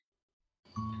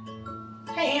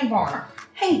Hey, Ann Varner.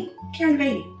 Hey, Karen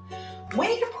DeVanie. We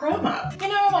need a promo.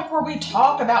 Like where we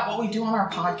talk about what we do on our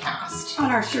podcast. On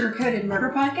our Sugar-Coated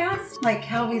Murder podcast? Like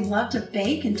how we love to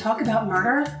bake and talk about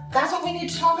murder? That's what we need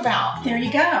to talk about. There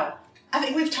you go. I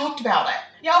think we've talked about it.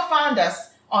 Y'all find us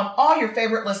on all your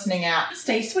favorite listening apps.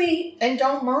 Stay sweet. And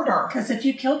don't murder. Because if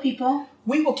you kill people,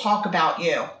 we will talk about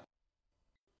you.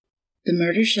 The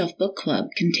Murder Shelf Book Club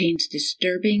contains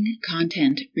disturbing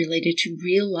content related to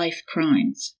real-life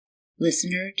crimes.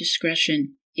 Listener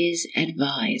discretion is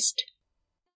advised.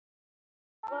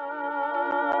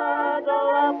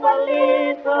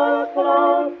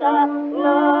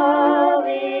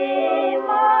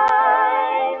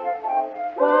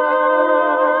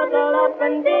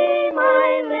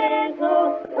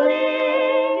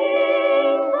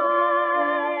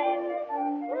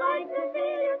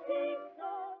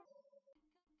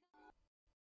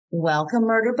 Welcome,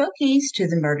 Murder Bookies, to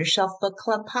the Murder Shelf Book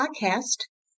Club podcast.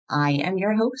 I am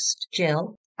your host,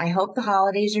 Jill. I hope the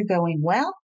holidays are going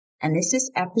well, and this is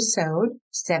episode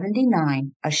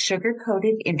 79, a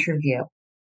sugar-coated interview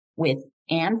with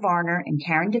Ann Varner and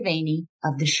Karen DeVanie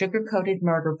of the Sugar-Coated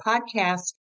Murder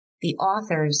podcast, the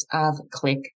authors of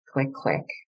Click, Click, Click.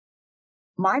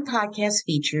 My podcast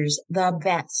features the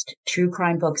best true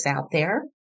crime books out there,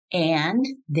 and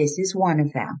this is one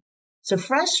of them. So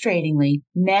frustratingly,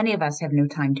 many of us have no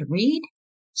time to read,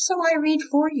 so I read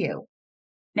for you.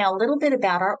 Now, a little bit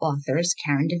about our authors,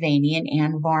 Karen DeVanie and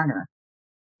Ann Varner.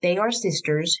 They are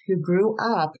sisters who grew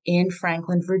up in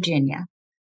Franklin, Virginia,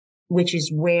 which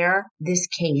is where this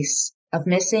case of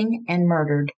missing and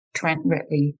murdered Trent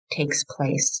Ritley takes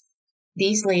place.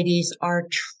 These ladies are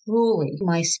truly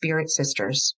my spirit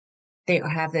sisters. They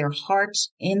have their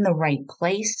hearts in the right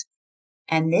place.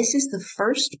 And this is the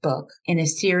first book in a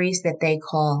series that they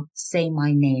call Say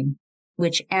My Name,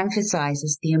 which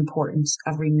emphasizes the importance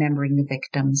of remembering the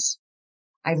victims.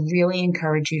 I really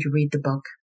encourage you to read the book,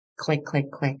 Click,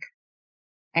 Click, Click.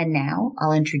 And now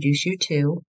I'll introduce you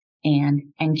to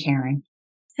Ann and Karen.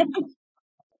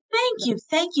 Thank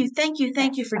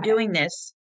you for doing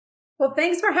this. well,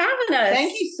 thanks for having us.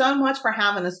 Thank you so much for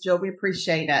having us, Jill. We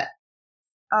appreciate it.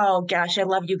 Oh, gosh, I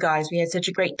love you guys. We had such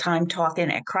a great time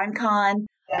talking at CrimeCon.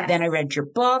 Yes. Then I read your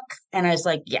book, and I was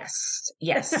like, yes.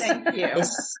 Thank you.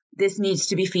 This needs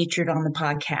to be featured on the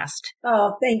podcast.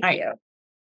 Oh, thank you.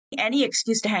 Any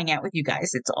excuse to hang out with you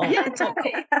guys. It's all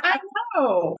cool. I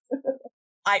know.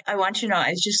 I want you to know,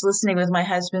 I was just listening with my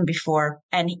husband before,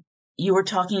 and you were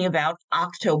talking about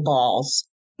octoballs,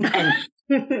 and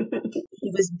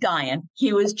he was dying.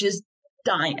 He was just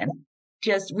dying.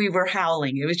 We were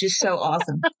howling. It was just so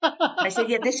awesome. I said,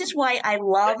 yeah, this is why I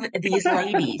love these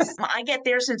ladies. I get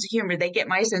their sense of humor. They get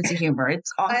my sense of humor.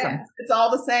 It's awesome. It's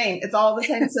all the same. It's all the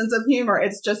same sense of humor.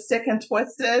 It's just sick and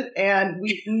twisted, and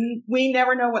we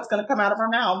never know what's going to come out of our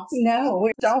mouths. No,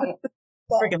 we don't.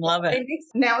 Freaking love it.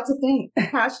 Now it's a thing.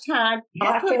 Hashtag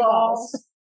octoballs.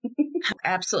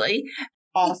 Absolutely.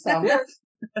 Awesome.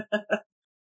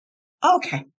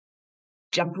 Okay.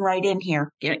 Jumping right in here,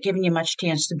 giving you much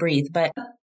chance to breathe. But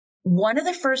one of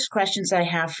the first questions I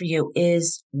have for you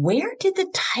is, where did the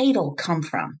title come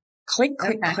from? Click,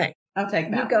 click, click. I'll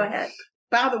take that. You go ahead.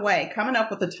 By the way, coming up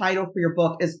with the title for your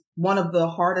book is one of the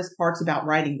hardest parts about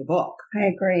writing the book. I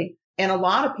agree. And a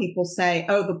lot of people say,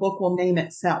 oh, the book will name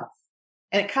itself.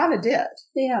 And it kind of did.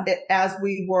 Yeah. As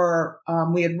we were,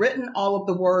 we had written all of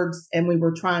the words and we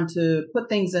were trying to put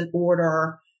things in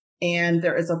order. And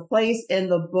there is a place in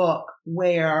the book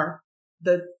where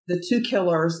the two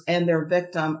killers and their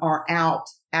victim are out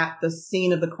at the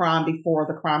scene of the crime before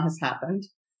the crime has happened.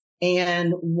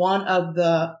 And one of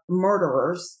the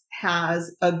murderers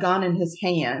has a gun in his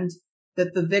hand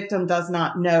that the victim does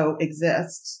not know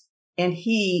exists. And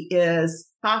he is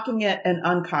cocking it and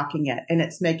uncocking it. And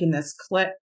it's making this click,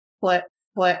 click,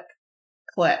 click,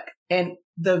 click. And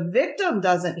the victim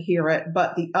doesn't hear it,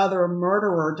 but the other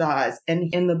murderer does.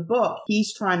 And in the book,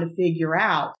 he's trying to figure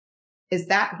out, is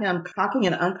that him cocking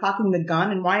and uncocking the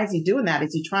gun? And why is he doing that?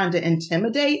 Is he trying to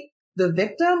intimidate the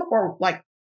victim, or like,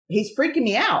 he's freaking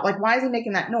me out? Like, why is he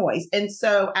making that noise? And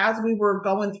so as we were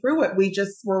going through it, we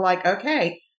just were like,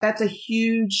 okay, that's a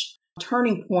huge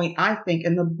turning point, I think,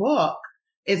 in the book,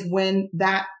 is when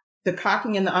the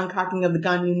cocking and the uncocking of the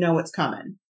gun, it's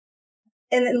coming.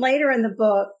 And then later in the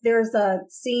book, there's a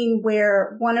scene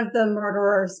where one of the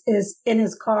murderers is in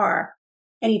his car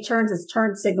and he turns his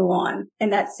turn signal on,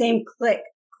 and that same click,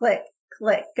 click,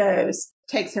 click goes.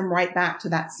 Takes him right back to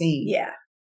that scene. Yeah.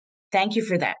 Thank you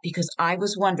for that, because I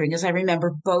was wondering, as I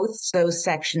remember both those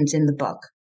sections in the book,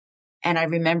 and I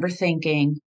remember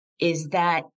thinking, is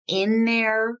that in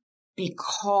there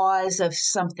because of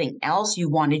something else? You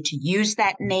wanted to use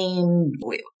that name,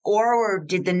 or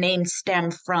did the name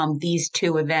stem from these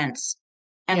two events?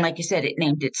 And like you said, it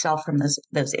named itself from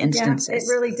those instances. Yeah,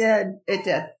 it really did. It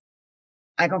did.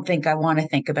 I don't think I want to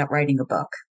think about writing a book.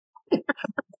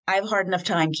 I have a hard enough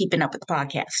time keeping up with the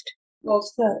podcast. Well,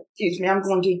 excuse me. I'm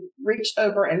going to reach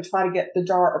over and try to get the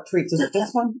jar of treats. Is it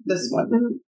this one? This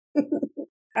one.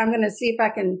 I'm going to see if I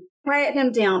can quiet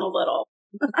him down a little.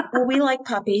 Well, we like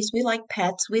puppies. We like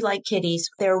pets. We like kitties.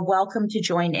 They're welcome to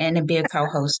join in and be a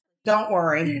co-host. Don't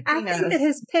worry. I think that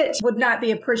his pitch would not be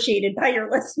appreciated by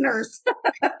your listeners.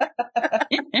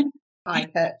 High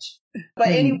pitch. But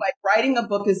anyway, writing a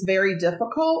book is very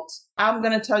difficult. I'm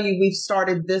going to tell you, we've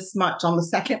started this much on the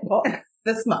second book.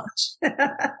 This much.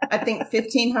 I think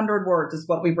 1,500 words is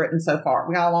what we've written so far.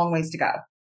 We got a long ways to go.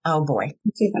 Oh, boy.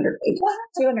 200 pages.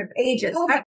 200 pages.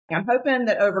 I'm hoping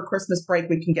that over Christmas break,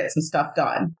 we can get some stuff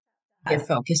done. Get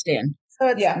focused in. So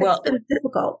it's been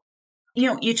difficult.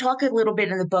 You talk a little bit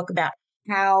in the book about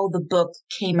how the book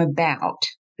came about.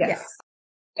 Yes.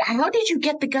 How did you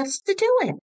get the guts to do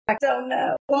it? I don't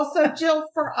know. Well, so Jill,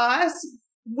 for us,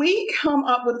 we come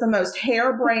up with the most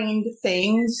harebrained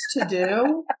things to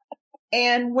do.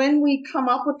 And when we come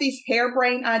up with these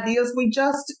harebrained ideas, we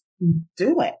just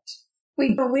do it.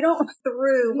 We don't look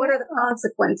through what are the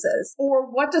consequences or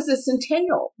what does this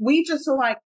entail? We just are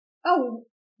like, oh,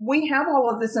 we have all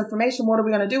of this information. What are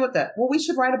we going to do with it? Well, we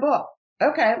should write a book.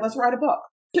 Okay, let's write a book.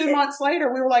 2 months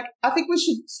later, we were like, I think we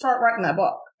should start writing that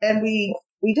book. And we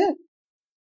did.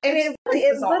 And it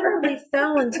literally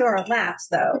fell into our laps,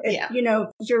 though.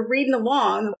 You're reading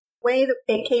along. The way that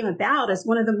it came about is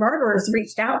one of the murderers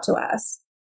reached out to us.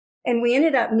 And we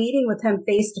ended up meeting with him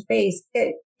face to face.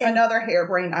 Another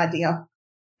harebrained idea.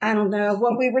 I don't know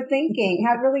what we were thinking.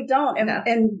 I really don't.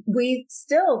 And we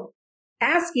still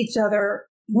ask each other,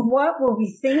 what were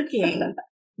we thinking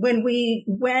when we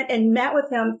went and met with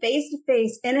him face to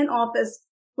face in an office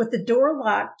with the door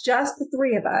locked, just the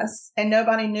three of us. And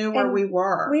nobody knew where we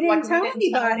were. We didn't tell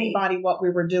anybody what we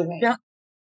were doing. Yeah.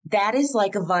 That is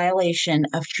like a violation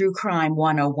of True Crime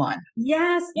 101.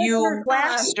 Yes. You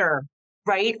plaster,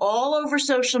 right, all over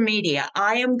social media.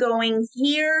 I am going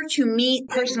here to meet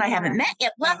the person I haven't met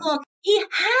yet. Look, he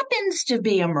happens to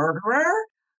be a murderer.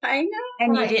 I know.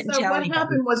 And you didn't tell anybody. What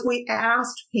happened was we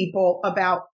asked people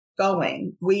about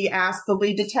going. We asked the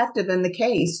lead detective in the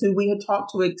case, who we had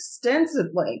talked to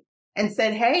extensively, and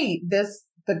said, hey,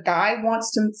 the guy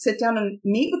wants to sit down and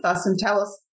meet with us and tell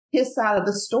us his side of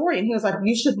the story. And he was like,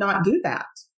 you should not do that.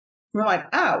 We're like,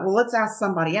 oh, well, let's ask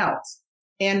somebody else.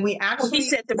 And we actually... he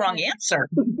said the wrong answer.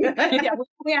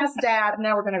 We asked Dad,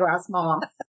 now we're going to go ask Mom.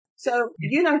 So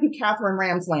you know who Catherine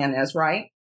Ramsland is, right?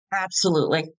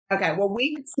 Absolutely. Okay, well,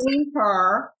 we had seen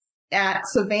her at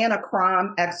Savannah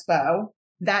Crime Expo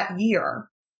that year.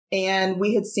 And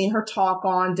we had seen her talk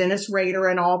on Dennis Rader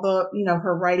and all the,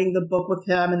 her writing the book with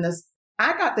him. And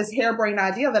I got this harebrained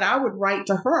idea that I would write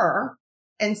to her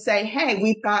and say, hey,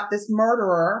 we've got this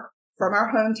murderer from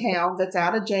our hometown that's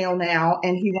out of jail now,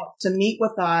 and he wants to meet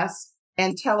with us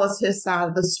and tell us his side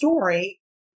of the story.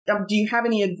 Do you have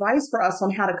any advice for us on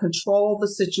how to control the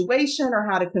situation or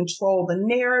how to control the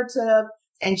narrative?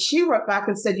 And she wrote back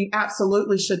and said, you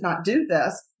absolutely should not do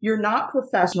this. You're not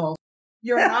professional.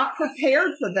 You're not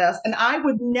prepared for this. And I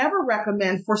would never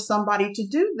recommend for somebody to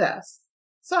do this.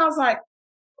 So I was like,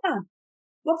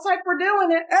 looks like we're doing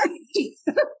it.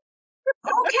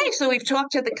 Okay, so we've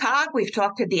talked to the COG, we've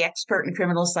talked to the expert in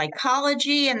criminal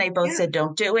psychology, and they both said,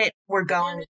 don't do it. We're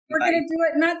going to do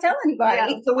it and not tell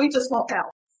anybody. Yeah, so we just won't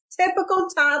tell. Typical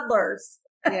toddlers.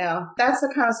 Yeah, that's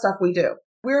the kind of stuff we do.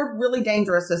 We're really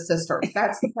dangerous as sisters.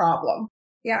 That's the problem.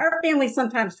 Yeah, our family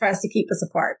sometimes tries to keep us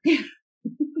apart.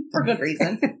 For good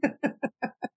reason.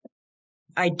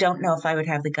 I don't know if I would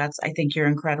have the guts. I think you're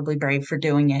incredibly brave for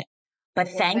doing it. But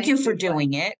thank you for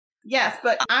doing it. Yes,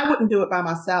 but I wouldn't do it by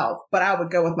myself, but I would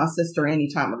go with my sister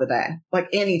any time of the day. Like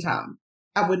anytime.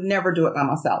 I would never do it by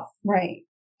myself. Right.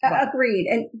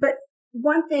 Agreed. But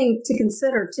one thing to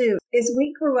consider too is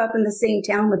we grew up in the same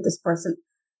town with this person.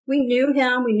 We knew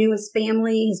him. We knew his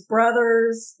family, his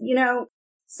brothers,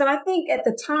 So I think at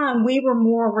the time we were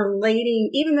more relating,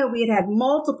 even though we had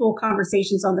multiple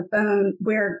conversations on the phone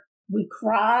where we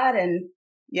cried and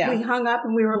we hung up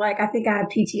and we were like, I think I had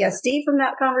PTSD from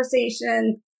that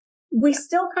conversation. We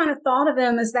still kind of thought of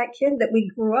him as that kid that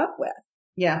we grew up with.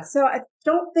 Yeah. So I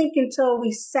don't think until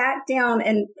we sat down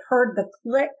and heard the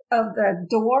click of the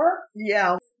door,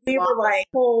 we were like,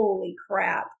 holy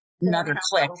crap. Another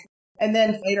click. And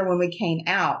then later when we came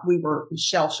out, we were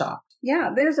shell-shocked. Yeah,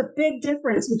 there's a big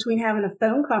difference between having a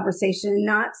phone conversation and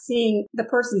not seeing the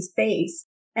person's face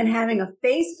and having a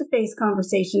face-to-face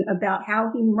conversation about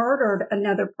how he murdered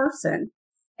another person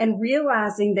and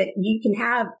realizing that you can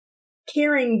have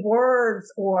caring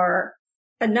words or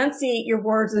enunciate your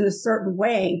words in a certain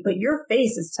way, but your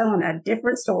face is telling a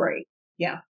different story.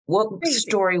 Yeah. What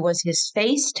story was his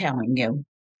face telling you?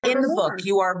 In the book,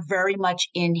 you are very much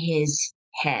in his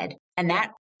head, and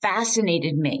that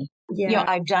fascinated me. Yeah. You know,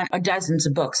 I've done dozens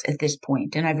of books at this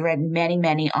point, and I've read many,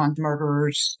 many on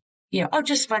murderers. You know,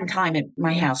 just fun time at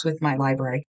my house with my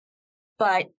library.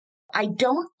 But I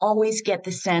don't always get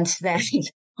the sense that,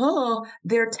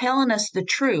 they're telling us the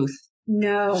truth.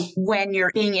 No. When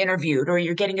you're being interviewed or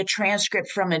you're getting a transcript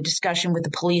from a discussion with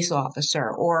a police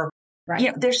officer or, you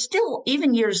know, they're still,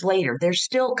 even years later, they're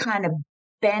still kind of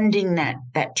bending that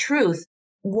truth,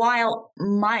 while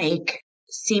Mike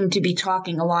seemed to be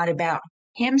talking a lot about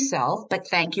himself. But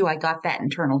thank you, I got that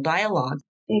internal dialogue.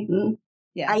 Mm-hmm.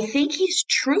 Yeah. I think he's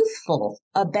truthful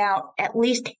about at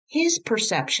least his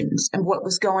perceptions and what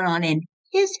was going on in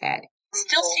his head.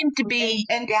 Still seemed to be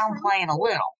and downplaying a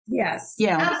little. Yes. You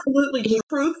know, absolutely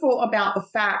truthful about the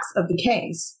facts of the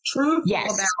case. Truthful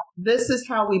about this is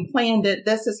how we planned it.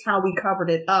 This is how we covered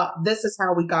it up. This is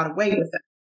how we got away with it.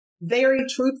 Very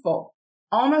truthful,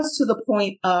 almost to the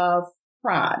point of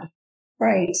pride.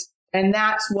 Right. And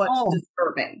that's what's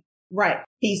disturbing. Right.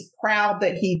 He's proud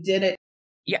that he did it.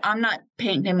 Yeah, I'm not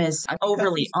painting him as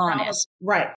overly honest.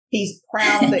 Right. He's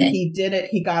proud that he did it.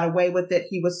 He got away with it.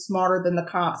 He was smarter than the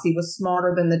cops. He was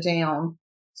smarter than the down.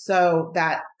 So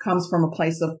that comes from a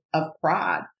place of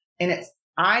pride. And it's,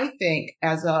 I think,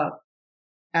 as a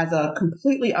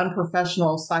completely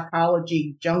unprofessional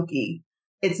psychology junkie,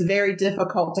 it's very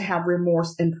difficult to have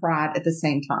remorse and pride at the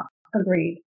same time.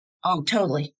 Agreed. Oh,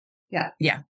 totally. Yeah.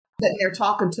 Yeah. That they're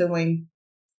talking to him.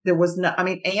 There was no, I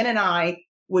mean, Ann and I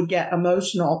would get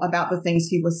emotional about the things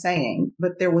he was saying,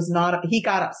 but there was not, he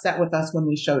got upset with us when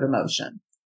we showed emotion.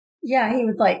 Yeah.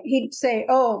 He'd say,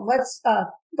 oh, let's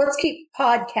keep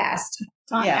podcast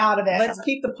time out of it. Let's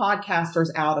keep the podcasters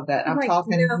out of it. I'm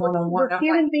talking one-on-one. We're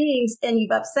human beings, and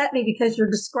you've upset me because you're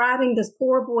describing this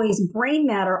poor boy's brain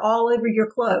matter all over your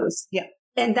clothes. Yeah.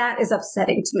 And that is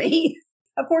upsetting to me.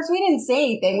 Of course, we didn't say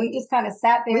anything. We just kind of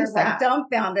sat there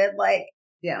dumbfounded,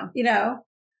 you know.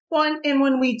 Well, and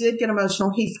when we did get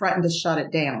emotional, he threatened to shut it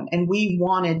down, and we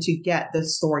wanted to get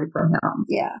this story from him.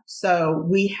 Yeah. So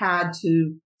we had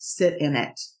to sit in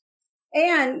it.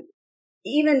 And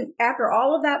even after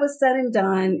all of that was said and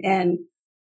done, and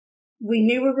we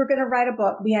knew we were going to write a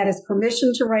book, we had his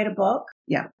permission to write a book.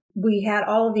 Yeah. We had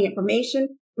all of the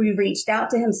information. We reached out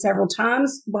to him several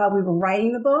times while we were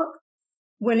writing the book.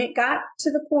 When it got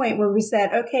to the point where we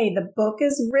said, okay, the book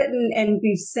is written and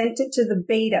we've sent it to the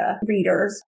beta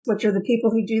readers, which are the people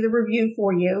who do the review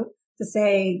for you, to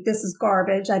say, this is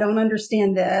garbage. I don't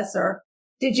understand this. Or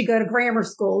did you go to grammar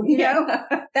school? You know,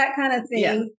 that kind of thing.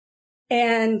 Yeah.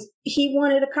 And he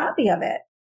wanted a copy of it.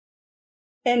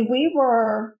 And we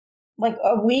were like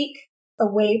a week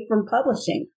away from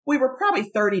publishing. We were probably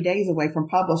 30 days away from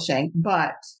publishing,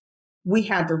 but we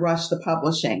had to rush the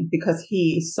publishing because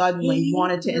he suddenly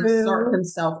wanted to insert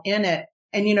himself in it.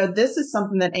 And, you know, this is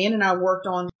something that Ann and I worked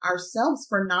on ourselves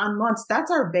for 9 months. That's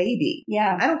our baby.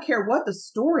 Yeah. I don't care what the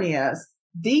story is.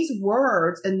 These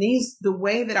words and the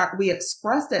way that we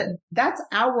expressed it, that's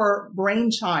our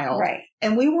brainchild. Right.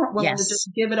 And we weren't willing to just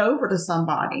give it over to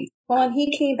somebody. Well, and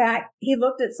he came back, he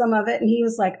looked at some of it and he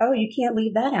was like, oh, you can't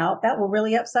leave that out. That will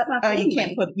really upset my family.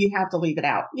 You have to leave it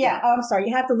out. Yeah. Oh, I'm sorry.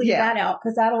 You have to leave that out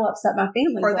because that'll upset my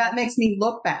family. Or that makes me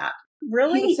look bad.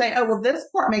 Really? He would say, oh, well, this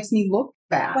part makes me look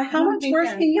bad. Well, how much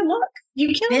worse can you look?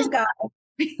 You killed a guy.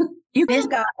 You killed a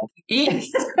guy.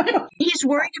 He's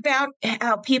worried about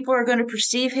how people are going to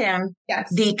perceive him,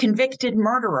 the convicted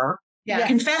murderer,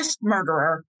 confessed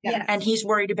murderer. Yes. And he's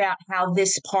worried about how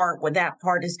that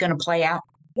part is going to play out.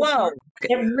 Whoa.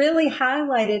 It really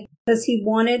highlighted because he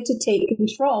wanted to take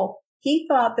control. He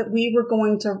thought that we were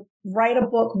going to write a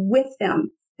book with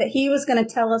him, that he was going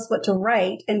to tell us what to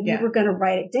write and we were going to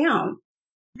write it down.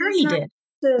 Sure he did.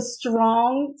 The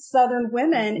strong Southern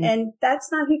women, and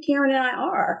that's not who Karen and I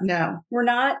are. No. We're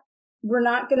not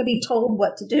going to be told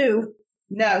what to do.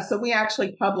 No, so we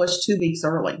actually published 2 weeks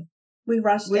early. We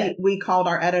rushed it. We called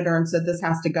our editor and said, this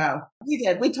has to go. We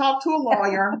did. We talked to a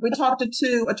lawyer. We talked to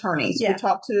 2 attorneys. Yeah. We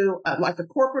talked to like a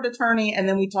corporate attorney, and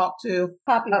then we talked to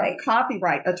a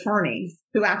copyright attorney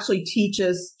who actually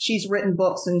teaches. She's written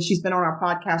books and she's been on our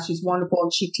podcast. She's wonderful.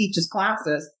 And she teaches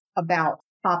classes about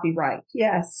copyright.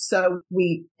 Yes. So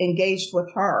we engaged with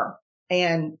her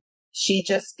and she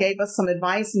just gave us some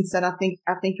advice and said, I think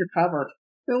you're covered.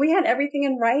 Well, we had everything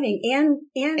in writing and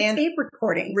tape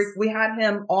recordings. We had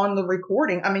him on the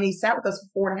recording. I mean, he sat with us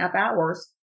for 4.5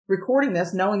 hours recording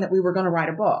this knowing that we were going to write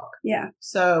a book. Yeah.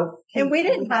 So, and we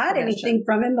didn't hide anything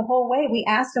from him the whole way. We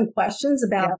asked him questions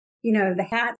about, the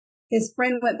hat. His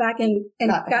friend went back and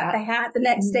got the hat the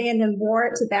next day and then wore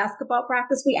it to basketball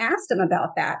practice. We asked him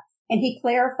about that and he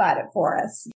clarified it for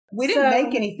us. We didn't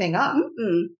make anything up.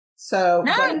 So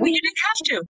no, we didn't have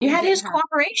to. You had his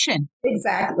cooperation.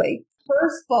 Exactly.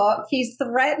 First book, he's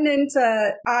threatening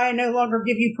to, I no longer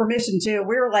give you permission to.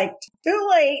 We were like, too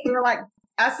late. We were like,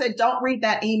 I said, don't read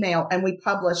that email. And we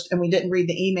published and we didn't read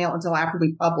the email until after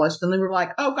we published. And then we were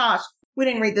like, oh gosh, we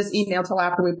didn't read this email till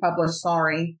after we published.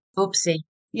 Sorry. Oopsie.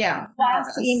 Yeah.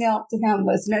 Last email to him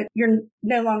was, no, you're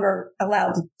no longer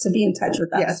allowed to be in touch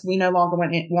with us. Yes. We no longer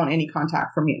want any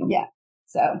contact from you. Yeah.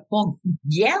 So. Well,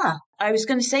 yeah, I was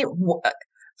going to say,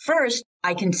 first,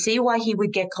 I can see why he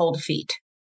would get cold feet.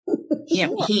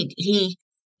 Sure. He,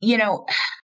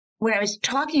 when I was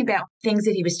talking about things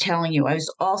that he was telling you, I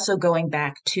was also going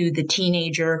back to the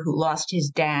teenager who lost his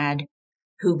dad,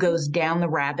 who goes down the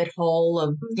rabbit hole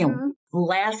of,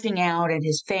 laughing out at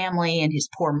his family and his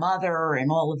poor mother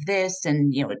and all of this.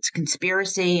 And, it's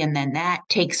conspiracy. And then that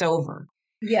takes over.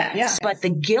 Yeah. But the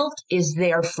guilt is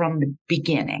there from the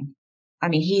beginning. I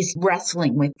mean, he's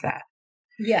wrestling with that.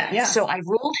 Yeah. So I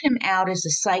ruled him out as a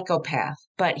psychopath,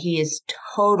 but he is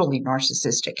totally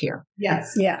narcissistic here.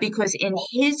 Yes. Yeah. Because in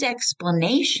his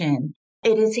explanation,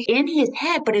 it is in his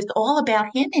head, but it's all about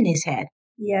him in his head.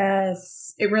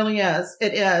 Yes. It really is.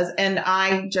 It is. And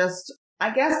I guess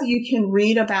you can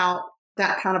read about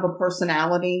that kind of a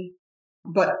personality,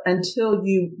 but until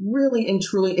you really and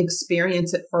truly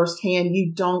experience it firsthand,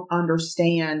 you don't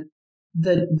understand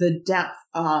the depth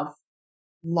of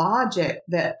logic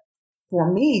that,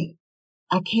 for me,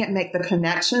 I can't make the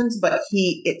connections, but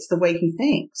it's the way he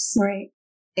thinks. Right.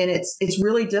 And it's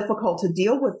really difficult to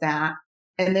deal with that.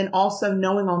 And then also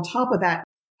knowing on top of that,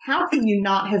 how can you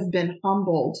not have been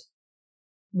humbled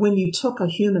when you took a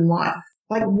human life?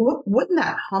 Like, wouldn't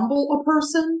that humble a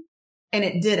person? And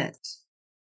it didn't.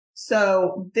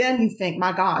 So then you think,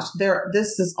 my gosh,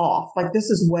 this is off. Like, this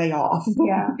is way off.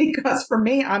 Yeah. Because for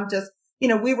me, I'm just,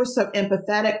 we were so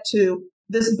empathetic to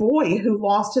this boy who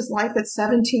lost his life at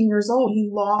 17 years old. He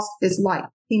lost his life.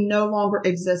 He no longer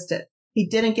existed. He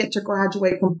didn't get to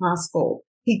graduate from high school.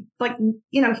 He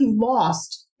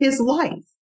lost his life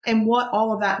and what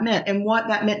all of that meant and what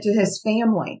that meant to his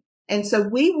family. And so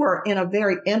we were in a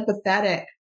very empathetic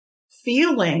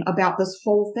feeling about this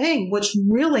whole thing, which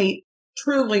really,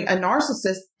 truly, a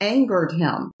narcissist angered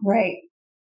him. Right.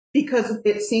 Because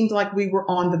it seemed like we were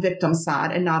on the victim's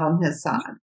side and not on his side.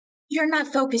 You're not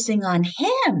focusing on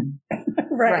him.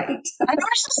 Right. A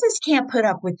narcissist can't put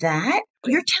up with that.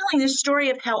 You're telling the story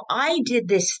of how I did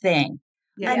this thing.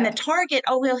 Yeah. And the target,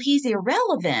 he's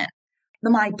irrelevant.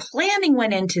 My planning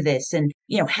went into this and,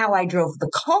 how I drove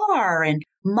the car and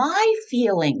my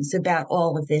feelings about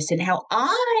all of this and how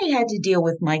I had to deal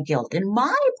with my guilt and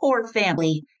my poor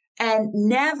family, and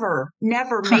never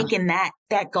making that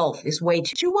gulf is way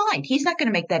too wide. He's not going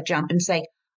to make that jump and say,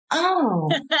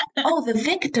 the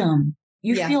victim.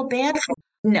 You feel bad for.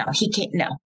 No, he can't.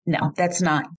 No, that's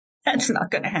not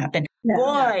going to happen.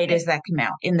 Boy, does that come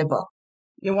out in the book.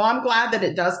 Yeah, well, I'm glad that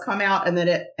it does come out and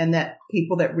that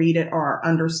people that read it are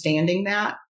understanding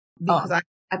that, because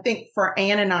I think for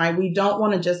Anne and I, we don't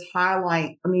want to just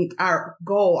highlight,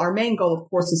 our main goal, of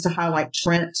course, is to highlight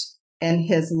Trent and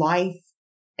his life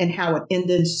and how it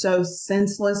ended so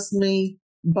senselessly,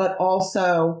 but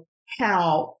also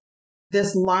how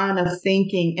this line of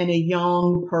thinking in a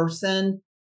young person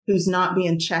who's not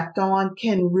being checked on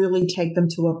can really take them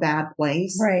to a bad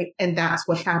place. Right. And that's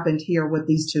what happened here with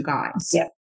these two guys. Yeah.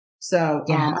 So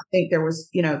I think there was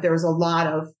a lot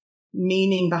of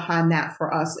meaning behind that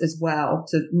for us as well,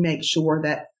 to make sure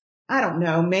that, I don't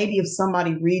know, maybe if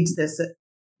somebody reads this,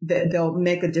 that they'll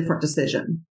make a different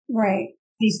decision. Right.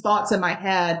 These thoughts in my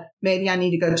head, maybe I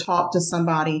need to go talk to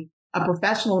somebody, a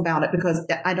professional about it, because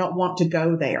I don't want to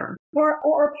go there.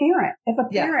 Or a parent. If a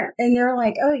parent and they're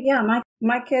like, oh yeah,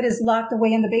 my kid is locked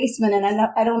away in the basement and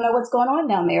I don't know what's going on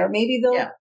down there. Maybe they'll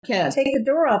take the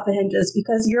door off the hinges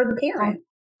because you're the parent.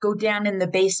 Go down in the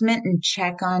basement and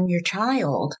check on your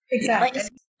child. Exactly.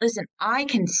 Listen, I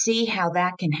can see how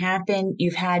that can happen.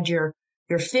 You've had your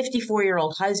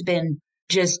 54-year-old husband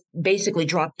just basically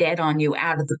drop dead on you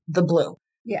out of the blue.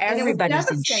 Yeah. Everybody's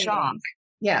in shock.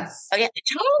 Yes. Oh, yeah,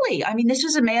 totally. This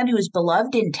was a man who is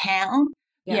beloved in town,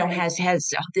 has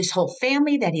this whole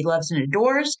family that he loves and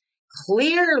adores.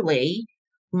 Clearly,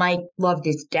 Mike loved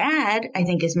his dad, I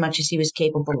think, as much as he was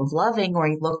capable of loving, or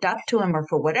he looked up to him, or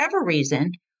for whatever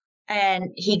reason. And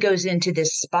he goes into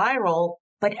this spiral,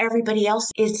 but everybody else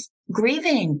is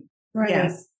grieving. Right.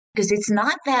 Yes. Because it's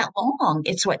not that long.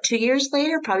 It's 2 years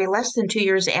later, probably less than 2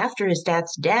 years after his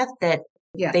dad's death that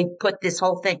they put this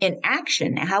whole thing in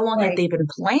action. How long had they been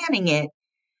planning it?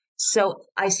 So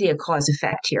I see a cause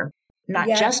effect here, not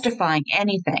justifying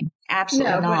anything.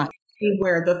 Absolutely not.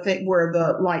 Where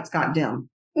the lights got dim.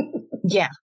 Yeah.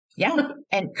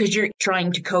 And because you're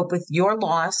trying to cope with your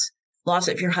loss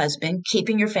of your husband,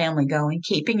 keeping your family going,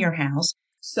 keeping your house.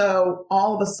 So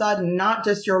all of a sudden, not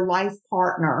just your life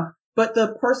partner, but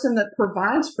the person that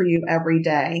provides for you every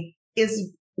day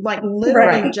is like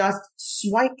literally just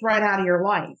swiped right out of your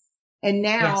life. And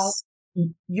now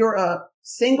you're a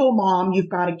single mom. You've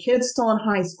got a kid still in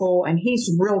high school and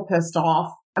he's real pissed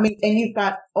off. I mean, and you've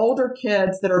got older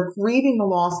kids that are grieving the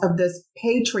loss of this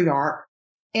patriarch.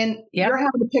 And you're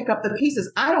having to pick up the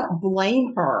pieces. I don't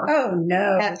blame her. Oh,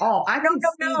 no. At all. I can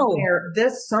see where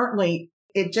this certainly,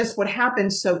 it just would happen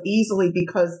so easily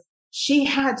because she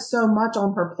had so much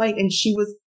on her plate and she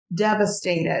was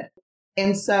devastated.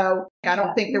 And so I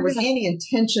don't think there was any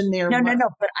intention there. No.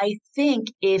 But I think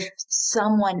if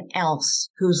someone else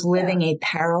who's living a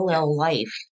parallel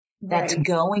life that's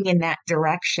going in that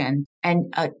direction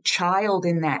and a child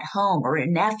in that home or a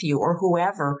nephew or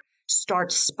whoever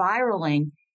starts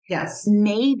spiraling,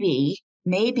 maybe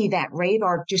that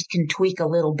radar just can tweak a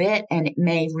little bit and it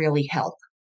may really help.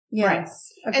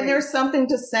 Yes. Right. And there's something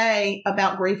to say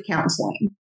about grief counseling.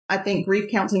 I think grief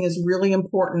counseling is really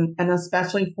important, and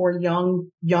especially for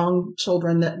young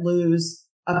children that lose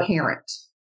a parent.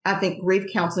 I think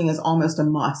grief counseling is almost a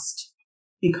must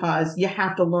because you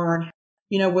have to learn,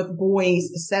 with boys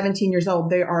 17 years old,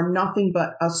 they are nothing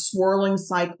but a swirling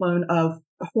cyclone of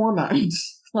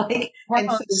hormones. And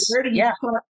so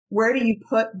where do you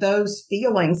put those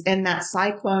feelings in that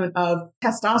cyclone of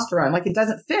testosterone? Like it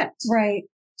doesn't fit. Right.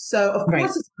 So of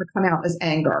course it's going to come out as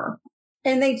anger.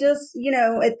 And they just,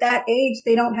 at that age,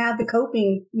 they don't have the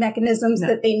coping mechanisms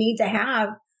that they need to have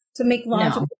to make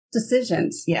logical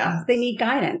decisions. Yeah. They need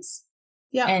guidance.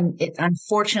 Yeah. And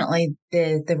unfortunately,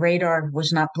 the radar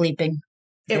was not bleeping.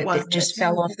 It just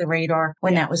fell off the radar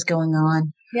when that was going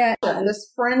on. Yeah.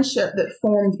 This friendship that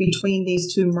formed between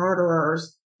these two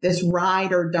murderers, this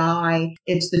ride or die,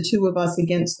 it's the two of us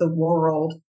against the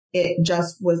world. It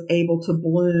just was able to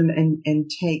bloom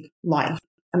and take life.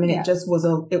 I mean, it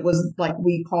was like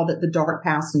we called it the dark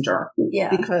passenger. Yeah.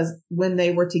 Because when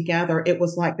they were together, it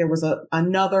was like there was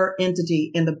another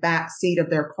entity in the back seat of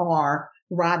their car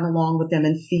riding along with them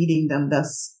and feeding them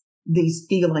these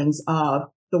feelings of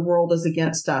the world is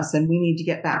against us and we need to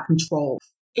get back control.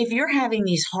 If you're having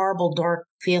these horrible, dark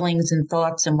feelings and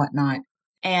thoughts and whatnot,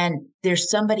 and there's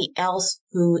somebody else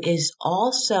who is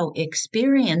also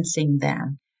experiencing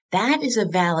them, that is a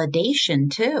validation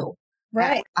too.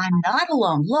 Right. I'm not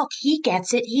alone. Look, he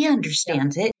gets it. He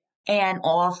understands it. And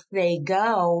off they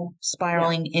go,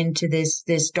 spiraling into this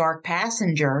dark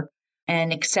passenger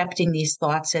and accepting these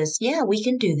thoughts as, we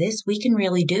can do this. We can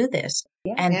really do this.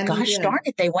 Yeah. And gosh darn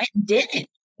it, they went and did it.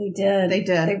 They did.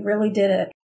 They really did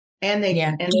it. And they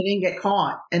didn't get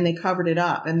caught and they covered it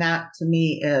up. And that to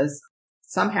me is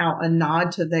somehow a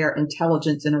nod to their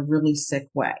intelligence in a really sick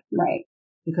way. Right.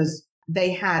 Because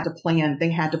they had to plan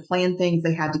things.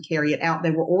 They had to carry it out.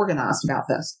 They were organized about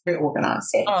this. Very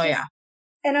organized.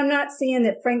 And I'm not saying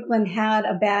that Franklin had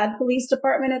a bad police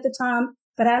department at the time,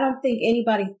 but I don't think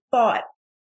anybody thought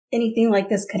anything like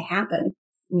this could happen.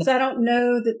 No. So I don't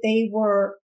know that they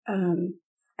were,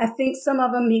 I think some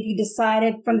of them maybe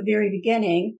decided from the very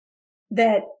beginning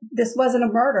that this wasn't a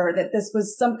murder, that this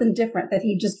was something different, that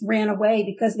he just ran away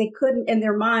because they couldn't in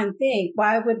their mind think,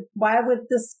 why would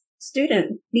this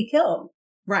student be killed?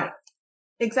 Right.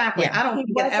 Exactly. Yeah. I don't think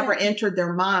it ever entered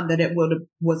their mind that it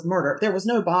was murder. There was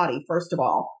no body, first of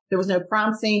all. There was no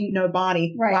crime scene, no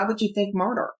body. Right. Why would you think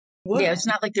murder? Yeah, it's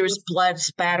not like there was blood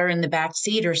spatter in the back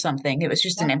seat or something. It was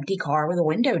just an empty car with a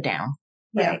window down.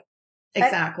 Right. Yeah,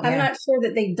 exactly. I'm not sure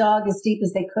that they dug as deep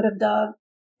as they could have dug.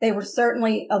 They were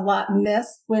certainly a lot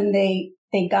missed when they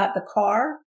got the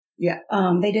car. Yeah.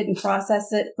 They didn't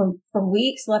process it for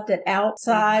weeks, left it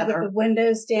outside with the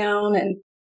windows down. And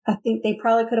I think they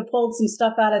probably could have pulled some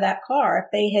stuff out of that car if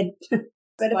they had,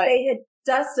 but if they had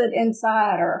dusted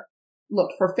inside or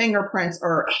looked for fingerprints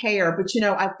or hair. But,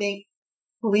 I think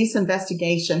police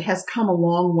investigation has come a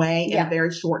long way in a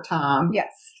very short time.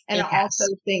 Yes. And I also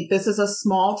think this is a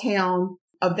small town,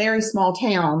 a very small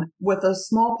town with a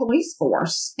small police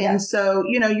force. Yeah. And so,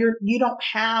 you don't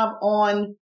have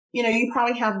you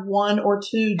probably have one or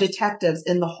two detectives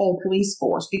in the whole police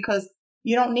force because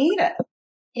you don't need it.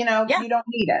 You don't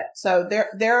need it. So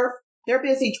they're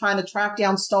busy trying to track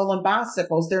down stolen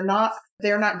bicycles. They're not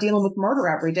dealing with murder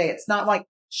every day. It's not like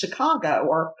Chicago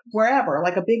or wherever,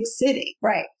 like a big city.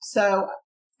 Right. So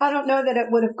I don't know that it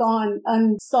would have gone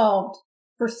unsolved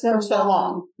for so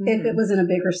long if it was in a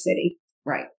bigger city.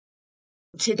 Right.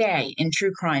 Today in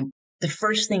true crime, the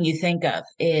first thing you think of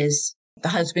is the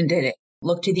husband did it.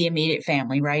 Look to the immediate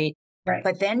family, right? Right.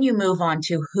 But then you move on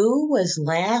to who was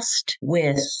last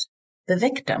with the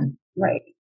victim. Right.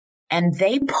 And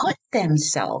they put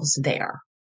themselves there.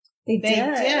 They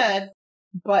did,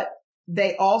 but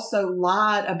they also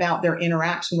lied about their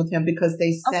interaction with him because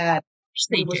they said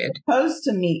they were did. supposed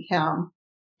to meet him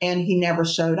and he never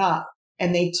showed up.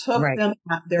 And they took them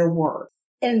at their word.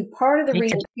 And part of the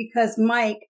reason because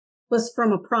Mike was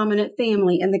from a prominent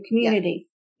family in the community,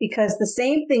 because the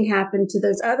same thing happened to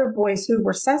those other boys who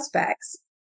were suspects,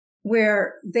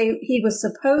 where he was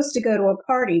supposed to go to a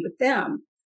party with them.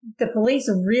 The police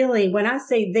really, when I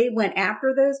say they went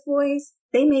after those boys,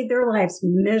 they made their lives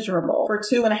miserable. For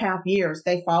 2.5 years,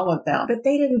 they followed them. But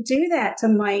they didn't do that to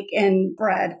Mike and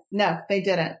Fred. No, they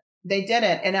didn't. They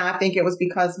didn't. And I think it was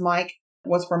because Mike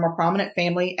was from a prominent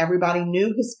family. Everybody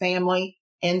knew his family.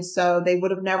 And so they would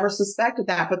have never suspected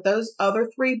that. But those other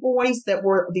 3 boys that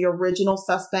were the original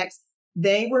suspects,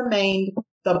 they remained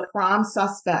the prime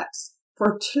suspects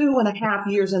for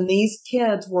 2.5 years. And these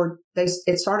kids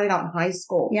it started out in high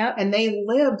school. Yep. And they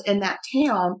lived in that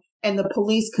town, and the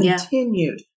police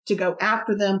continued to go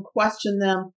after them, question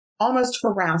them, almost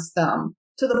harass them,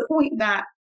 to the point that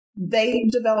they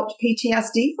developed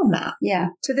PTSD from that. Yeah.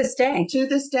 To this day. To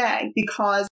this day,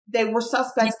 because they were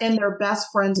suspects in their best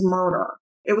friend's murder.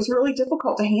 It was really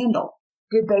difficult to handle.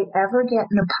 Did they ever get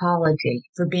an apology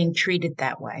for being treated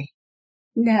that way?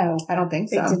 No. I don't think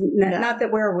so. They didn't, No. Not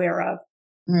that we're aware of.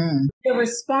 Mm. The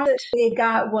response they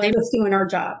got was, let's doing our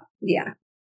job. Yeah.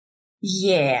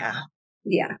 Yeah.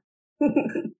 Yeah.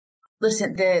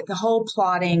 Listen, the whole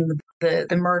plotting, the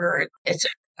murder, it's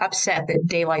upset the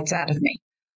daylights out of me.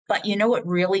 But you know what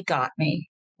really got me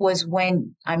was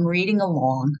when I'm reading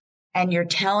along and you're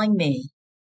telling me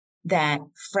that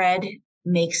Fred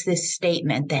makes this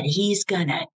statement that he's going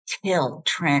to kill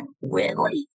Trent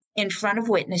Whitley in front of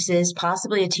witnesses,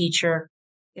 possibly a teacher.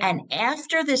 Yeah. And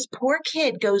after this poor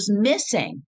kid goes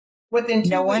missing, within 2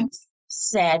 no weeks, one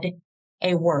said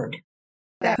a word.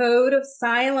 The code of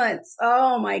silence.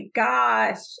 Oh my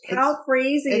gosh. How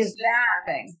crazy is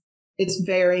that? It's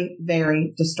very,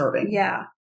 very disturbing. Yeah.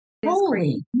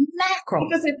 Holy mackerel.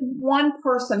 Because if one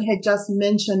person had just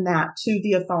mentioned that to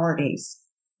the authorities,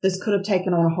 this could have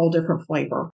taken on a whole different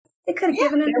flavor. It could have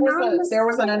given an anonymous. There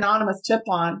was an anonymous tip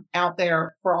line out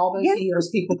there for all those years.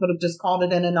 People could have just called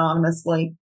it in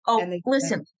anonymously. Oh,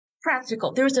 listen,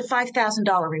 practical. There was a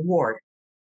 $5,000 reward.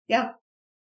 Yeah.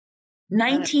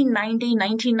 1990,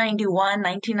 1991,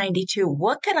 1992.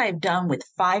 What could I have done with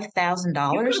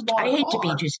 $5,000? I hate to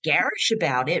be just garish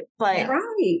about it, but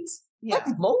right. Yeah.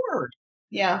 Good Lord.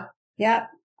 Yeah. Yeah.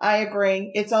 I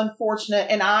agree. It's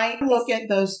unfortunate. And I look at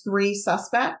those 3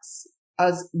 suspects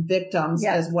as victims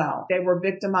as well. They were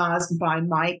victimized by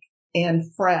Mike and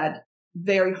Fred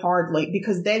very hardly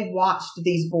because they watched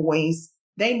these boys.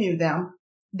 They knew them.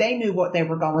 They knew what they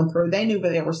were going through. They knew that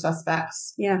they were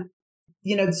suspects. Yeah.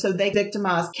 You know, so they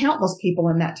victimized countless people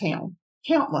in that town.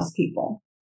 Countless people.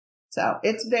 So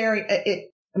it's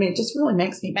it just really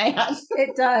makes me mad.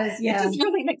 It does, yeah. It just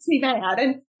really makes me mad.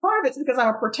 And part of it's because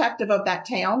I'm a protective of that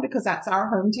town because that's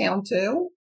our hometown too.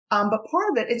 But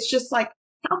part of it's just like,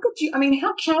 how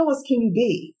callous can you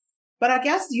be? But I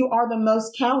guess you are the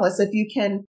most callous if you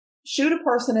can shoot a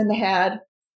person in the head,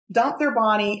 dump their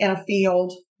body in a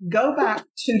field, go back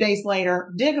 2 days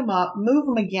later, dig them up, move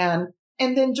them again,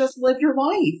 and then just live your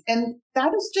life. And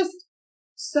that is just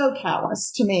so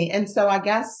callous to me. And so I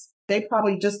guess they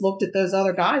probably just looked at those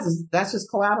other guys as that's just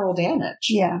collateral damage.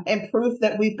 Yeah. And proof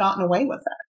that we've gotten away with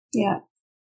it. Yeah.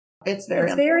 It's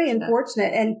very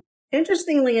unfortunate. And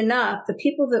interestingly enough, the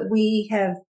people that we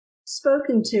have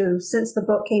spoken to since the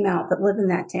book came out that live in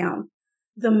that town,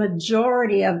 the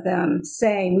majority of them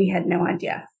say we had no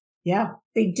idea. Yeah.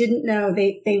 They didn't know.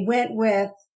 They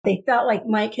they felt like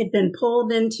Mike had been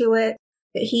pulled into it,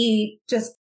 that he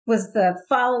just was the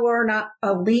follower, not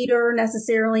a leader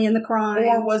necessarily in the crime.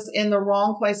 Or was in the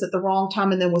wrong place at the wrong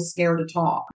time and then was scared to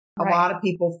talk. A lot of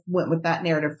people went with that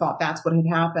narrative, thought that's what had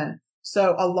happened.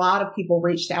 So a lot of people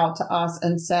reached out to us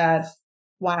and said,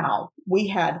 wow, we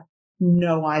had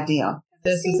no idea.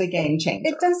 This is a game changer.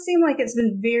 It does seem like it's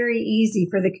been very easy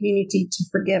for the community to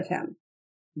forgive him.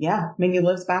 Yeah. I mean, he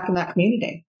lives back in that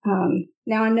community.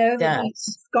 Now I know that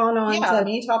he's gone on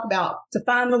to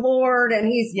find the Lord, and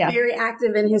he's very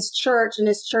active in his church, and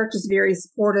his church is very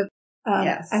supportive.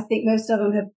 Yes. I think most of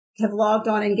them have logged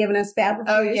on and given us bad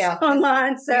reviews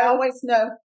online. So we always know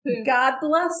God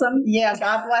bless them. Yeah,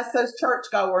 God bless those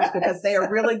churchgoers because they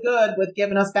are really good with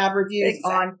giving us bad reviews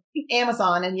on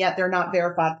Amazon, and yet they're not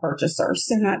verified purchasers.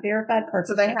 They're not verified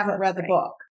purchasers. So they haven't read the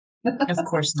book. Of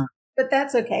course not. But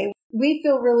that's okay. We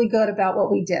feel really good about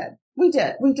what we did. We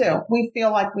did. We do. We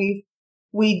feel like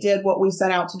we did what we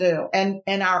set out to do.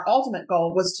 And our ultimate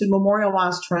goal was to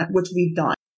memorialize Trent, which we've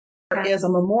done. There is a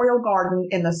memorial garden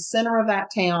in the center of that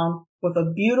town with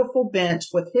a beautiful bench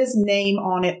with his name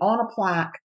on it on a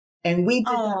plaque. And we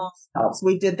did that ourselves.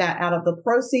 We did that out of the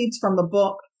proceeds from the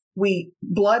book. We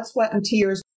blood, sweat, and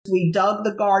tears. We dug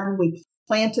the garden. We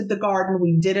planted the garden.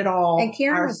 We did it all And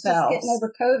Karen ourselves. was just getting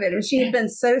over COVID, and she had been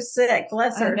so sick.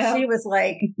 Bless her. She was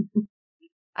like,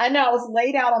 I know. I was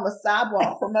laid out on the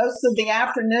sidewalk for most of the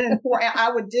afternoon.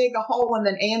 I would dig a hole, and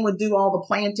then Ann would do all the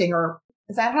planting. Or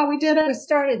is that how we did it? we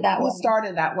started that way. We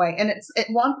started that way. And it's at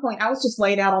one point, I was just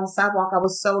laid out on the sidewalk. I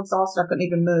was so exhausted, I couldn't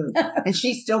even move. And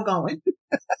she's still going.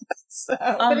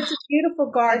 But it's a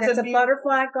beautiful garden. It's a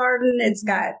butterfly garden. It's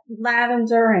got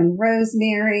lavender and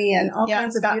rosemary and all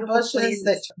kinds of beautiful bushes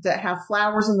that have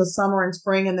flowers in the summer and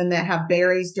spring, and then that have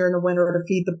berries during the winter to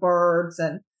feed the birds.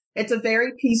 And it's a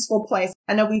very peaceful place.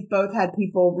 I know we've both had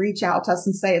people reach out to us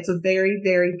and say it's a very,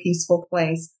 very peaceful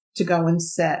place to go and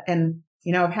sit. And,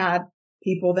 I've had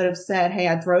people that have said, hey,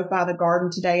 I drove by the garden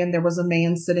today and there was a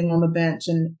man sitting on the bench.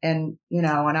 And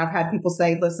I've had people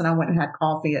say, listen, I went and had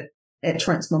coffee at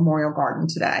Trent's Memorial Garden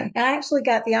today. I actually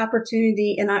got the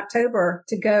opportunity in October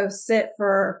to go sit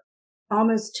for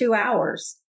almost 2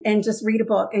 hours and just read a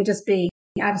book and just be.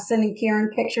 I was sending Karen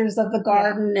pictures of the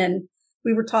garden and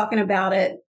we were talking about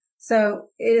it. So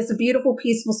it is a beautiful,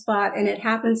 peaceful spot, and it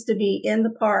happens to be in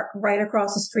the park right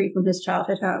across the street from his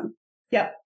childhood home.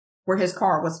 Yep, where his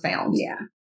car was found. Yeah.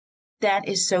 That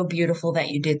is so beautiful that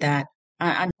you did that.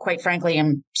 I'm quite frankly,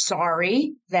 I'm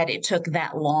sorry that it took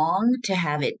that long to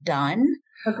have it done.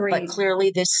 Agreed. But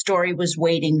clearly this story was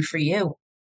waiting for you.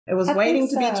 It was waiting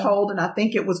to be told, and I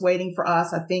think it was waiting for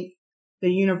us. I think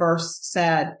the universe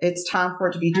said it's time for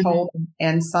it to be told,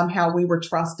 and somehow we were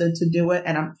trusted to do it.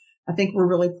 And I think we're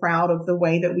really proud of the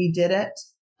way that we did it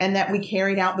and that we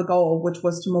carried out the goal, which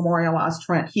was to memorialize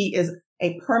Trent. He is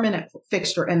a permanent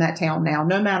fixture in that town now,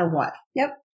 no matter what.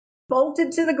 Yep.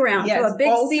 Bolted to the ground. Yes, to a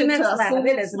big cement slab.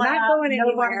 It is not going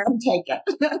anywhere. Can take it.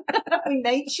 We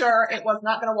made sure it was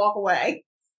not going to walk away.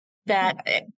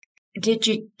 Did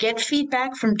you get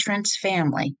feedback from Trent's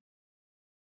family?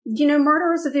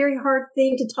 Murder is a very hard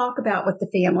thing to talk about with the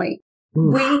family.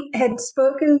 We had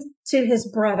spoken to his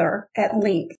brother at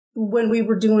length when we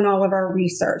were doing all of our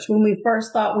research, when we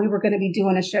first thought we were going to be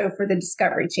doing a show for the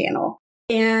Discovery Channel.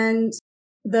 And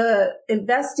the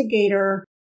investigator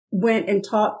went and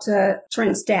talked to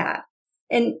Trent's dad.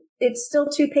 And it's still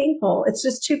too painful. It's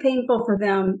just too painful for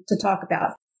them to talk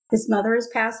about. His mother has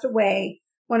passed away.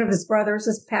 One of his brothers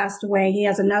has passed away. He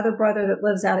has another brother that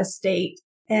lives out of state.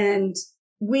 And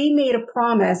we made a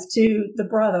promise to the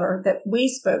brother that we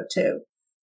spoke to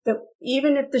that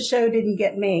even if the show didn't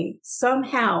get made,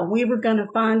 somehow we were going to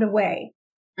find a way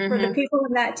for the people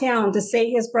in that town to say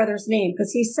his brother's name.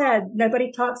 Because he said,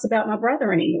 nobody talks about my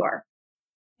brother anymore.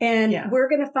 And we're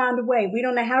going to find a way. We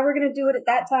don't know how we're going to do it. At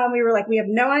that time, we were like, we have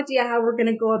no idea how we're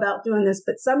going to go about doing this,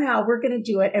 but somehow we're going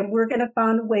to do it. And we're going to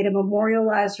find a way to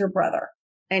memorialize your brother.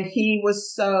 And he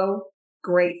was so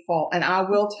grateful. And I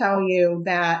will tell you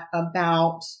that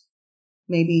about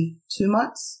maybe 3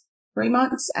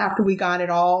 months after we got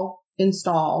it all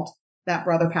installed, that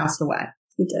brother passed away.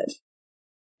 He did.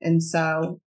 And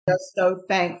so just so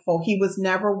thankful. He was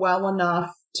never well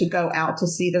enough to go out to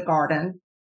see the garden,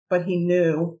 but he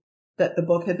knew that the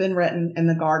book had been written and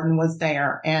the garden was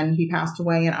there, and he passed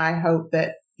away. And I hope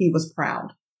that he was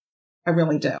proud. I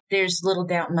really do. There's little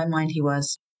doubt in my mind he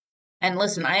was. And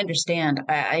listen, I understand.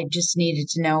 I just needed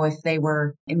to know if they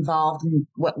were involved in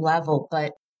what level,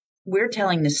 but we're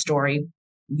telling this story.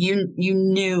 You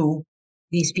knew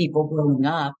these people growing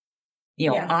up.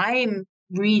 I'm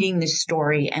reading this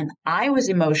story and I was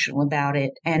emotional about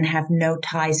it and have no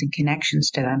ties and connections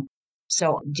to them.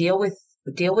 So deal with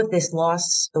this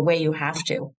loss the way you have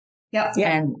to. Yeah.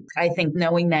 And I think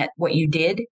knowing that what you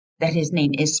did, that his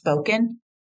name is spoken,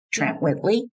 Trent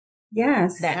Whitley.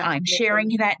 Yes. That absolutely. I'm sharing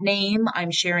that name.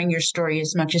 I'm sharing your story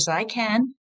as much as I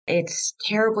can. It's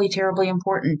terribly, terribly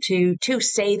important to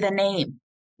say the name.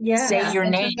 Yeah. Say your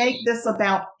name. To make this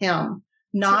about him,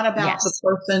 not about the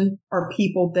person or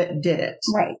people that did it.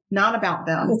 Right. Not about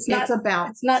them. It's not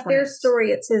Trent. Their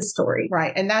story. It's his story.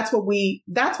 Right. And that's what we,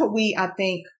 I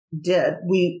think, did.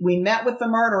 We met with the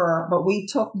murderer, but we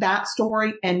took that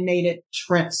story and made it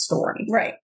Trent's story.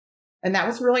 Right. And that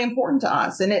was really important to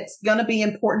us. And it's going to be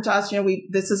important to us.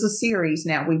 This is a series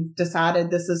now. We've decided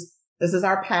this is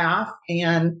our path,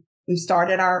 and we've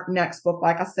started our next book,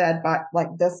 like I said, by like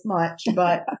this much,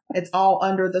 but it's all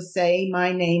under the Say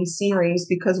My Name series,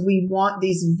 because we want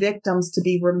these victims to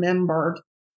be remembered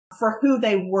for who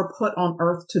they were put on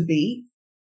earth to be,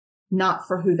 not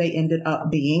for who they ended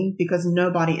up being, because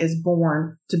nobody is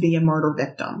born to be a murder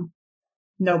victim.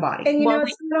 Nobody. And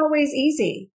it's not always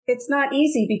easy. It's not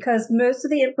easy because most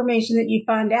of the information that you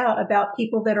find out about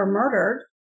people that are murdered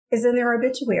is in their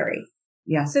obituary.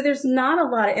 Yeah. So there's not a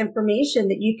lot of information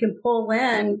that you can pull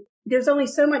in. There's only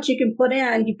so much you can put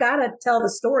in. You've got to tell the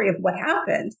story of what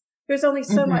happened. There's only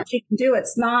so much you can do.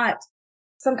 It's not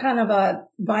some kind of a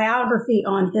biography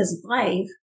on his life.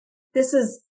 This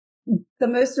is the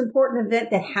most important event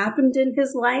that happened in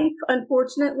his life,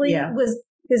 unfortunately, was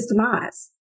his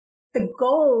demise. The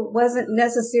goal wasn't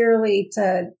necessarily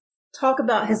to talk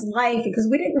about his life because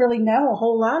we didn't really know a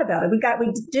whole lot about it.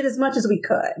 We did as much as we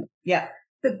could. Yeah.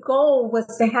 The goal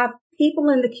was to have people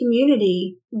in the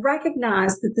community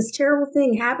recognize that this terrible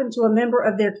thing happened to a member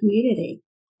of their community.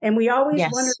 And we always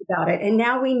wondered about it. And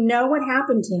now we know what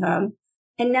happened to him.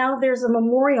 And now there's a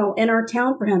memorial in our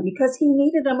town for him because he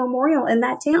needed a memorial in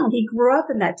that town. He grew up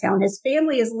in that town. His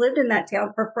family has lived in that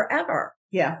town for forever.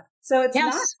 Yeah. So it's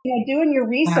not, doing your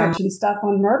research and stuff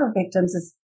on murder victims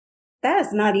that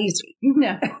is not easy.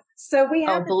 Yeah. So we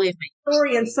have to believe tell the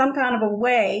story in some kind of a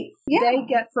way. They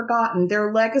get forgotten.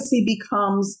 Their legacy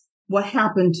becomes what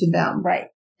happened to them. Right.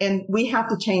 And we have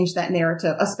to change that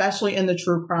narrative, especially in the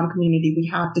true crime community. We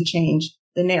have to change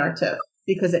the narrative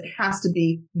because it has to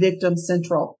be victim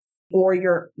central, or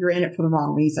you're in it for the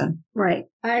wrong reason. Right.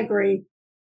 I agree.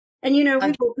 And, we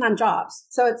full-time jobs.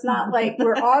 So it's not like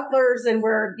we're authors and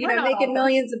we're making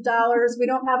millions of dollars. We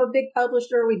don't have a big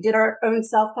publisher. We did our own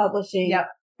self-publishing. Yep.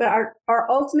 But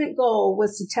our ultimate goal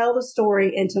was to tell the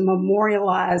story and to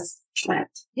memorialize Trent.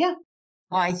 Yeah.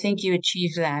 Well, I think you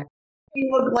achieved that. You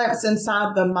will glimpse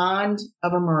inside the mind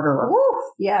of a murderer. Woo.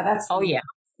 Yeah, that's... Oh, yeah.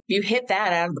 You hit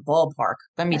that out of the ballpark.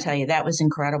 Let me tell you, that was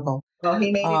incredible. Well,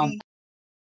 he made it.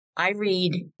 I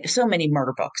read so many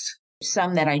murder books,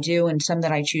 some that I do and some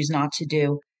that I choose not to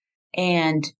do.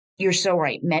 And you're so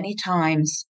right. Many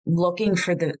times looking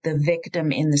for the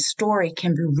victim in the story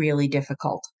can be really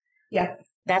difficult. Yeah.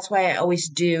 That's why I always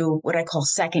do what I call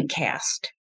 2ndCast.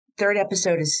 Third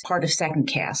episode is part of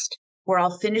 2ndCast, where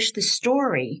I'll finish the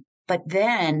story, but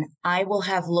then I will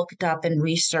have looked up and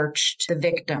researched the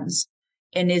victims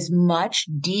in as much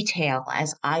detail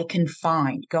as I can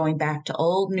find, going back to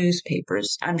old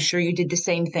newspapers. I'm sure you did the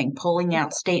same thing, pulling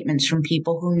out statements from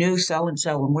people who knew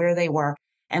so-and-so and where they were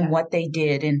and what they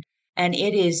did. And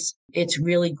it's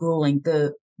really grueling.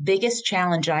 The biggest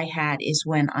challenge I had is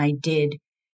when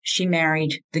she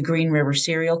married the Green River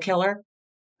serial killer.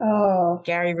 Oh.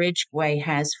 Gary Ridgway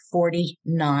has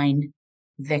 49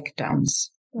 victims.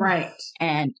 Right.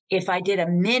 And if I did a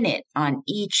minute on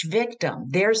each victim,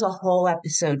 there's a whole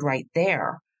episode right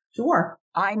there. Sure.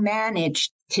 I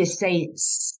managed to say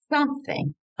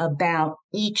something about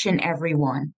each and every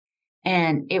one.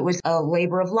 And it was a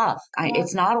labor of love.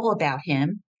 It's not all about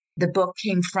him. The book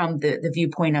came from the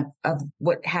viewpoint of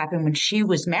what happened when she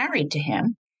was married to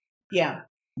him. Yeah.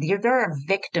 There are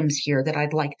victims here that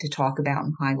I'd like to talk about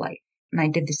and highlight. And I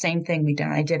did the same thing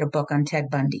I did a book on Ted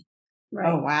Bundy.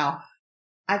 Right. Oh, wow.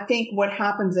 I think what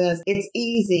happens is it's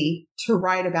easy to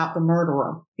write about the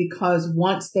murderer because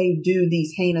once they do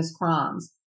these heinous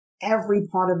crimes, every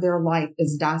part of their life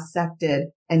is dissected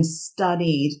and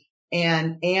studied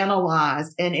and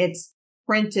analyzed, and it's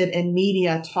printed in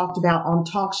media, talked about on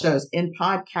talk shows, in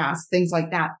podcasts, things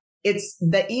like that. It's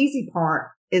the easy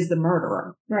part is the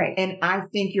murderer. Right. And I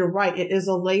think you're right. It is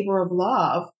a labor of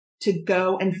love to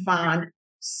go and find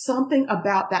something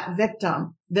about that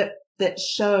victim that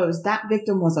shows that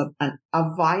victim was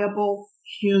a viable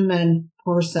human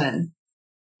person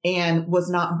and was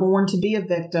not born to be a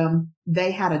victim.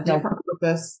 They had a different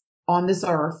purpose on this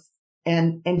earth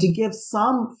and to give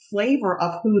some flavor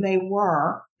of who they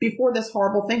were before this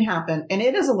horrible thing happened. And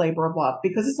it is a labor of love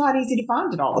because it's not easy to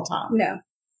find it all the time.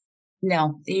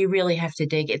 No, you really have to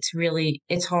dig.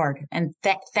 It's hard. And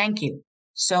thank you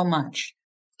so much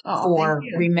for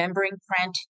remembering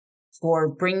Trent, for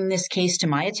bringing this case to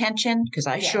my attention, because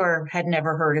I sure had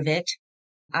never heard of it.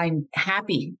 I'm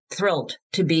thrilled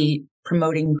to be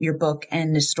promoting your book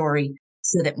and the story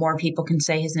so that more people can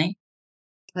say his name.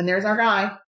 And there's our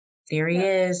guy. There he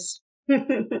is.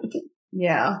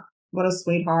 Yeah. What a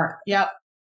sweetheart. Yep.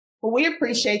 Well, we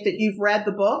appreciate that you've read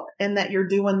the book and that you're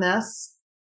doing this.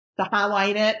 to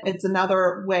highlight it. It's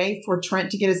another way for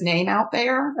Trent to get his name out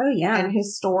there. Oh, yeah. And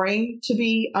his story to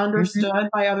be understood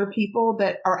by other people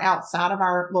that are outside of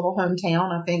our little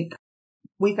hometown. I think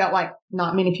we felt like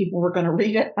not many people were going to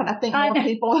read it, but I think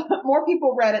more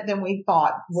people read it than we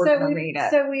thought were going to read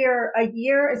it. So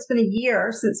it's been a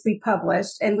year since we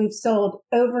published, and we've sold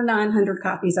over 900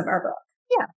 copies of our book.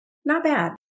 Yeah. Not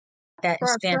bad. That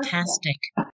is fantastic.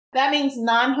 That means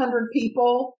 900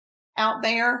 people out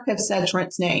there have said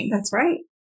Trent's name. That's right.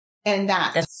 And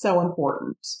that's so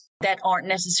important. That aren't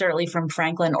necessarily from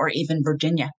Franklin or even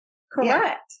Virginia.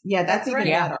 Correct. Yeah, that's even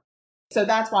better. So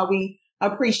that's why we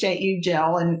appreciate you,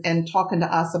 Jill, and talking to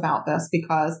us about this,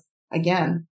 because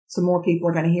again, some more people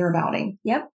are going to hear about him.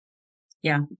 Yep.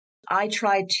 Yeah. I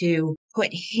tried to put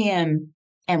him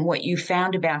and what you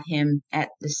found about him at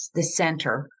the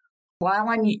center while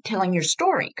I'm telling your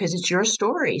story, because it's your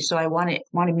story. So I want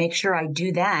to make sure I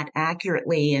do that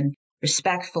accurately and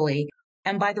respectfully.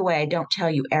 And by the way, I don't tell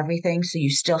you everything, so you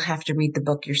still have to read the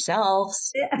book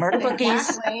yourselves. Murder Bookies.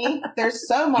 Exactly. There's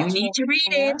so much. You need to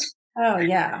read it. Oh,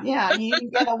 yeah. Yeah, you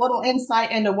get a little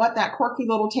insight into what that quirky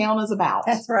little town is about.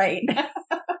 That's right.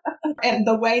 And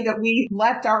the way that we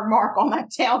left our mark on that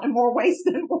town in more ways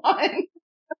than one.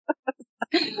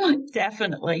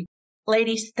 Definitely.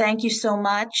 Ladies, thank you so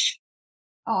much.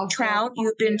 Oh, Trout,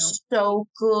 you've been so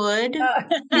good.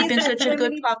 You've been such a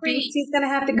good puppy. He's going to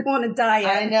have to go on a diet.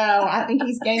 I know. I think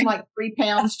he's gained like 3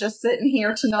 pounds just sitting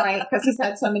here tonight because he's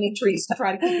had so many treats to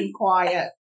try to keep him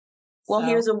quiet. Well,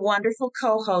 he was a wonderful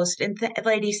co-host. And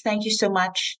ladies, thank you so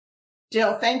much.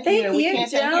 Jill, thank you. We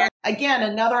can't Jill. thank you. Again,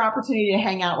 another opportunity to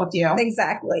hang out with you.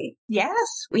 Exactly.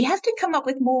 Yes, we have to come up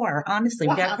with more. Honestly,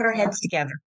 we got to put our heads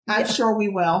together. I'm sure we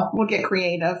will. We'll get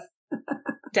creative.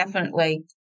 Definitely.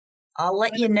 I'll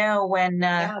let you know when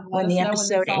the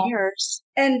episode airs.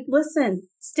 And listen,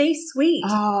 stay sweet.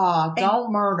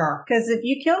 Don't murder. Because if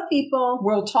you kill people,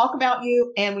 we'll talk about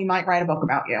you and we might write a book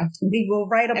about you. We will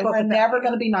write a book about you. We're never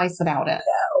going to be nice about it.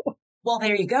 No. Well,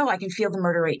 there you go. I can feel the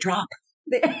murder rate drop.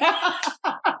 There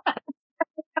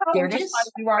it is.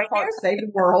 Do our part to save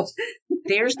the world.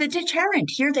 There's the deterrent.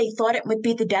 Here they thought it would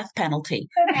be the death penalty.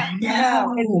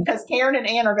 No, because Karen and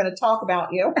Ann are going to talk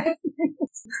about you.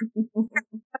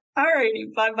 All righty.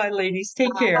 Bye-bye, ladies.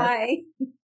 Take care. Bye.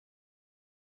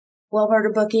 Well,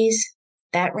 Murder Bookies,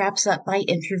 that wraps up my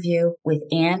interview with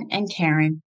Ann and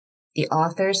Karen, the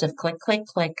authors of Click, Click,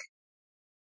 Click.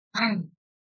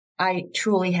 I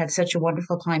truly had such a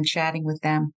wonderful time chatting with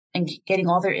them and getting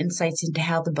all their insights into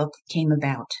how the book came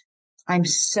about. I'm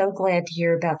so glad to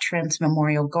hear about Trent's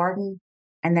Memorial Garden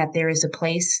and that there is a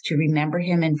place to remember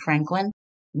him in Franklin,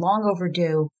 long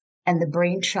overdue, and the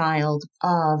brainchild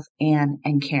of Ann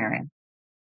and Karen.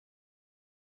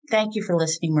 Thank you for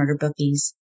listening, Murder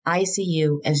Bookies. I see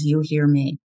you as you hear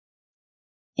me.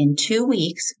 In 2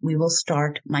 weeks, we will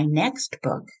start my next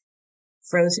book,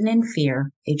 Frozen in Fear,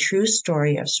 a true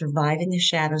story of surviving the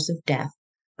shadows of death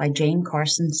by Jane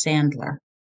Carson Sandler.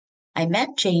 I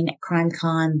met Jane at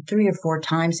CrimeCon 3 or 4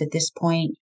 times at this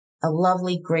point, a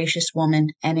lovely, gracious woman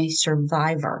and a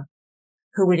survivor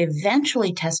who would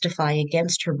eventually testify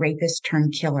against her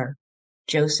rapist-turned-killer,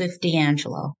 Joseph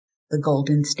DeAngelo, the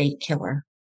Golden State Killer.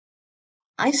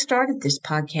 I started this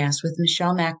podcast with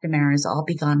Michelle McNamara's All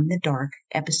Be Gone in the Dark,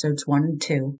 episodes 1 and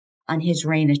 2, on his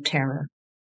reign of terror.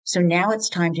 So now it's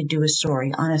time to do a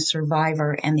story on a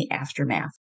survivor and the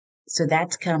aftermath. So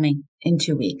that's coming in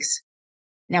 2 weeks.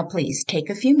 Now please take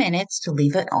a few minutes to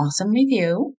leave an awesome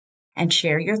review and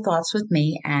share your thoughts with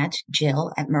me at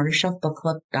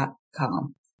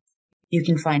jill@murdershelfbookclub.com. You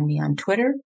can find me on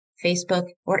Twitter,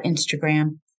 Facebook, or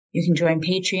Instagram. You can join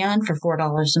Patreon for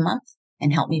 $4 a month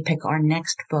and help me pick our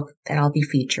next book that I'll be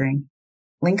featuring.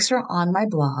 Links are on my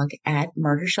blog at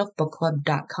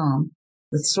murdershelfbookclub.com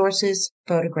with sources,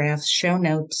 photographs, show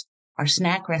notes, our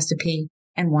snack recipe,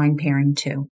 and wine pairing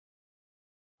too.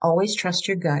 Always trust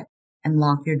your gut and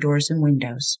lock your doors and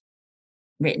windows.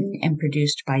 Written and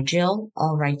produced by Jill,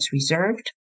 all rights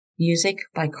reserved. Music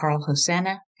by Carl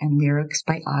Hosanna and lyrics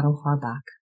by Otto Harbach.